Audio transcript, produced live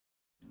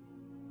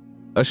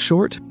a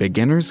short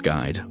beginner's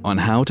guide on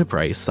how to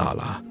pray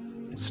Salah,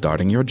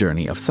 starting your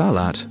journey of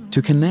Salat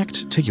to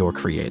connect to your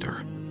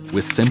Creator,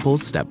 with simple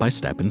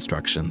step-by-step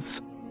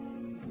instructions.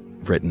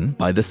 Written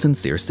by The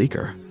Sincere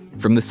Seeker,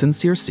 from the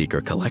Sincere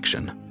Seeker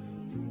collection.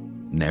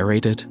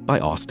 Narrated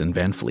by Austin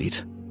Van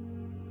Fleet.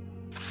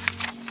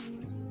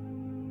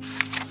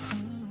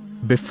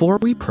 Before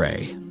we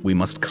pray, we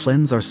must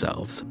cleanse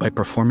ourselves by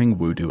performing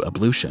wudu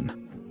ablution.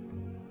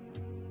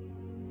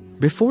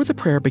 Before the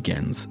prayer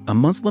begins, a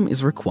Muslim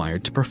is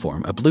required to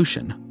perform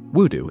ablution,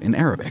 wudu in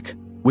Arabic,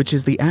 which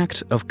is the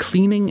act of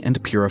cleaning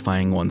and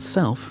purifying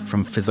oneself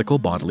from physical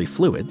bodily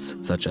fluids,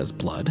 such as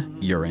blood,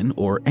 urine,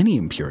 or any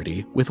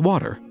impurity, with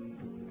water.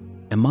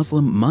 A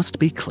Muslim must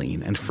be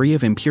clean and free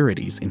of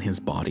impurities in his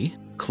body,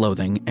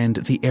 clothing, and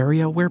the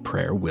area where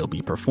prayer will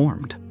be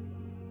performed.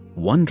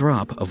 One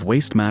drop of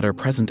waste matter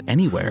present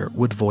anywhere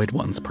would void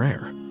one's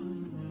prayer.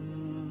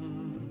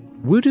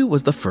 Wudu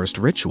was the first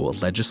ritual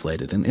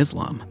legislated in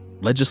Islam,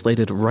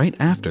 legislated right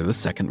after the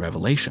second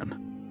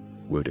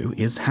revelation. Wudu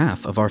is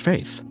half of our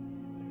faith.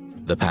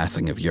 The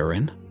passing of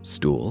urine,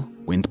 stool,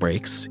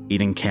 windbreaks,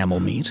 eating camel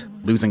meat,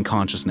 losing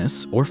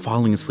consciousness, or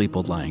falling asleep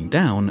while lying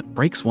down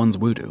breaks one's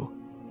wudu.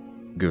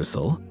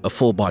 Ghusl, a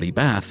full-body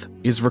bath,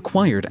 is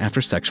required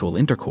after sexual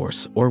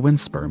intercourse or when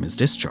sperm is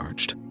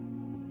discharged.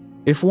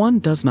 If one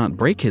does not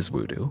break his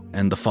wudu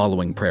and the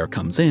following prayer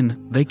comes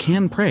in, they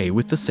can pray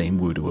with the same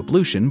wudu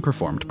ablution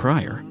performed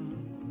prior.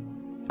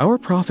 Our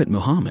Prophet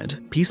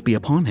Muhammad, peace be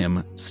upon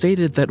him,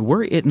 stated that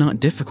were it not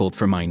difficult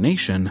for my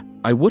nation,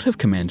 I would have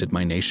commanded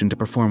my nation to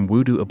perform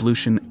wudu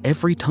ablution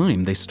every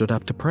time they stood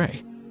up to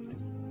pray.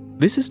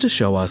 This is to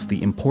show us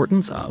the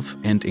importance of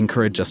and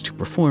encourage us to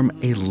perform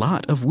a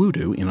lot of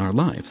wudu in our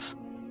lives.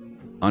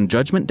 On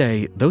Judgment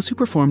Day, those who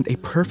performed a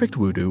perfect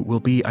wudu will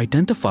be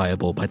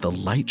identifiable by the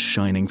light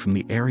shining from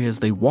the areas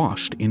they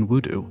washed in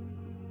wudu.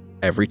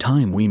 Every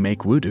time we make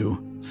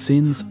wudu,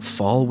 sins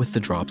fall with the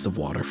drops of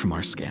water from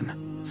our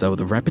skin. So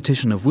the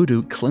repetition of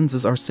wudu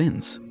cleanses our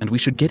sins, and we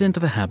should get into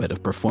the habit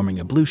of performing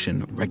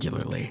ablution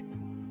regularly.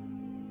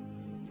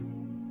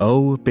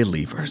 O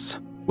believers,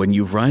 when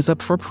you rise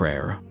up for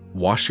prayer,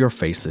 wash your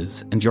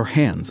faces and your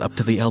hands up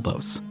to the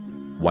elbows.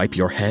 Wipe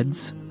your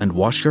heads and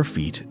wash your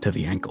feet to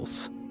the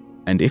ankles.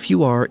 And if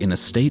you are in a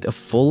state of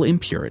full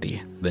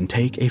impurity, then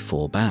take a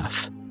full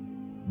bath.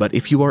 But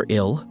if you are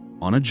ill,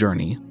 on a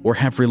journey, or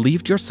have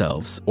relieved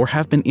yourselves, or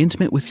have been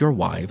intimate with your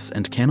wives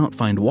and cannot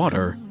find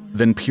water,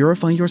 then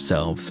purify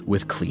yourselves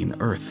with clean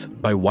earth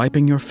by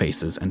wiping your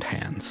faces and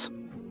hands.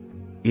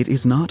 It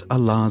is not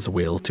Allah's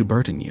will to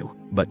burden you,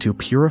 but to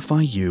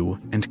purify you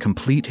and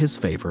complete His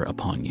favor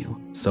upon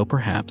you, so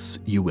perhaps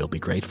you will be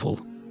grateful.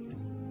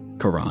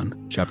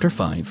 Quran, chapter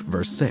 5,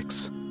 verse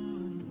 6.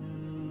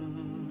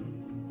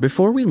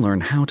 Before we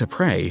learn how to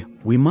pray,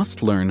 we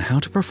must learn how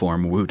to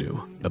perform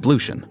wudu,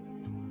 ablution.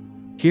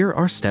 Here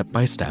are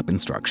step-by-step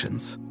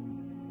instructions.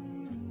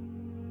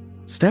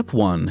 Step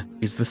 1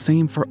 is the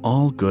same for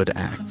all good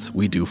acts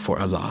we do for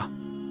Allah.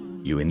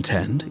 You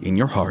intend in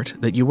your heart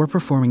that you are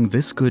performing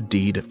this good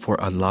deed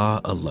for Allah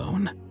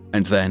alone,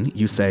 and then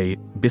you say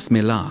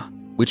Bismillah,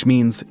 which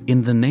means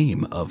in the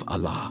name of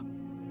Allah.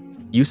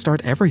 You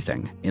start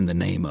everything in the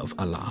name of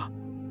Allah.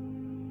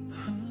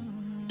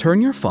 Turn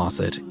your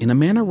faucet in a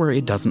manner where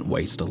it doesn't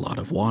waste a lot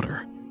of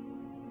water.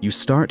 You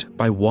start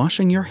by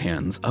washing your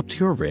hands up to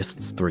your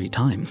wrists 3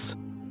 times.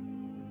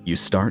 You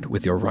start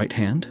with your right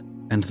hand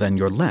and then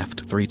your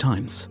left 3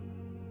 times.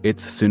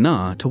 It's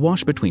sunnah to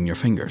wash between your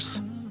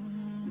fingers.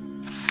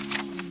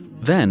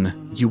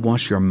 Then you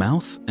wash your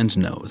mouth and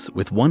nose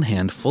with one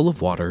hand full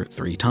of water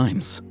 3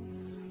 times.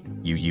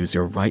 You use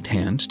your right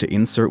hand to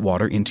insert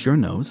water into your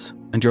nose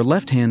and your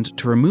left hand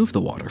to remove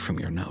the water from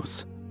your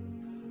nose.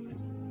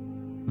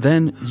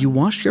 Then you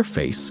wash your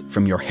face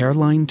from your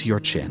hairline to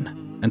your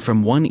chin and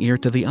from one ear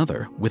to the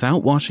other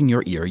without washing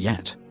your ear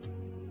yet.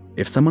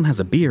 If someone has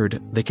a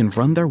beard, they can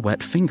run their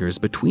wet fingers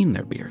between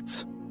their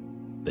beards.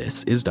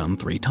 This is done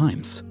 3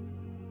 times.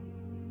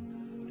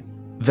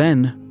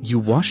 Then you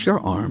wash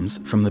your arms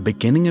from the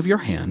beginning of your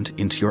hand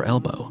into your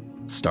elbow,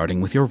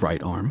 starting with your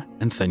right arm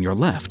and then your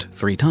left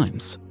 3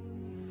 times.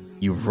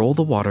 You roll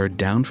the water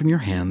down from your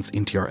hands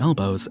into your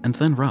elbows and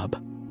then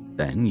rub.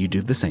 Then you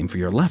do the same for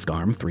your left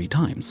arm 3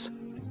 times.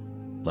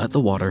 Let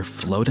the water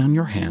flow down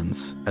your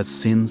hands, as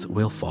sins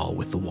will fall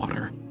with the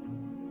water.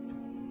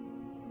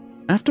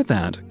 After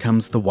that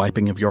comes the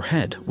wiping of your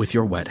head with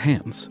your wet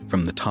hands,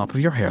 from the top of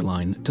your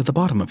hairline to the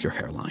bottom of your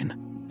hairline,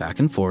 back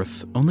and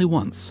forth only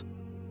once.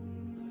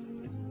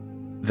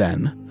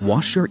 Then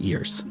wash your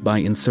ears by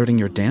inserting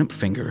your damp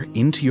finger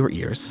into your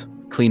ears,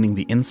 cleaning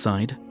the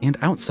inside and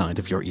outside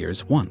of your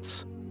ears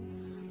once.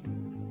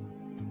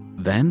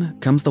 Then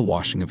comes the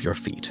washing of your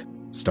feet,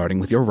 starting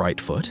with your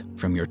right foot,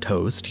 from your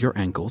toes to your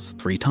ankles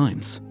 3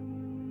 times.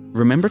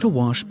 Remember to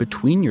wash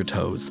between your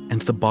toes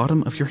and the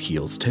bottom of your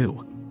heels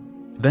too.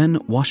 Then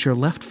wash your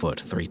left foot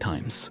 3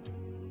 times.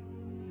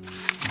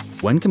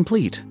 When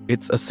complete,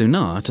 it's a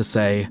sunnah to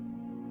say,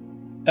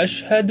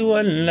 أشهد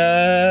أن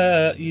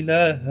لا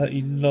إله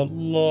إلا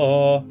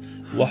الله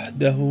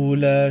وحده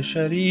لا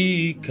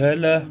شريك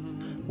له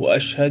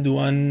وأشهد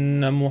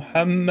أن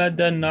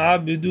محمدًا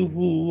عبده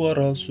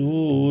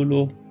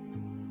ورسوله.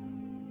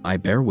 I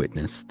bear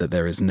witness that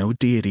there is no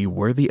deity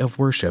worthy of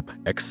worship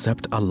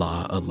except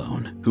Allah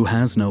alone, who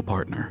has no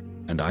partner,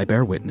 and I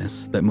bear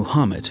witness that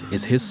Muhammad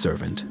is his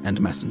servant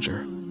and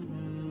messenger.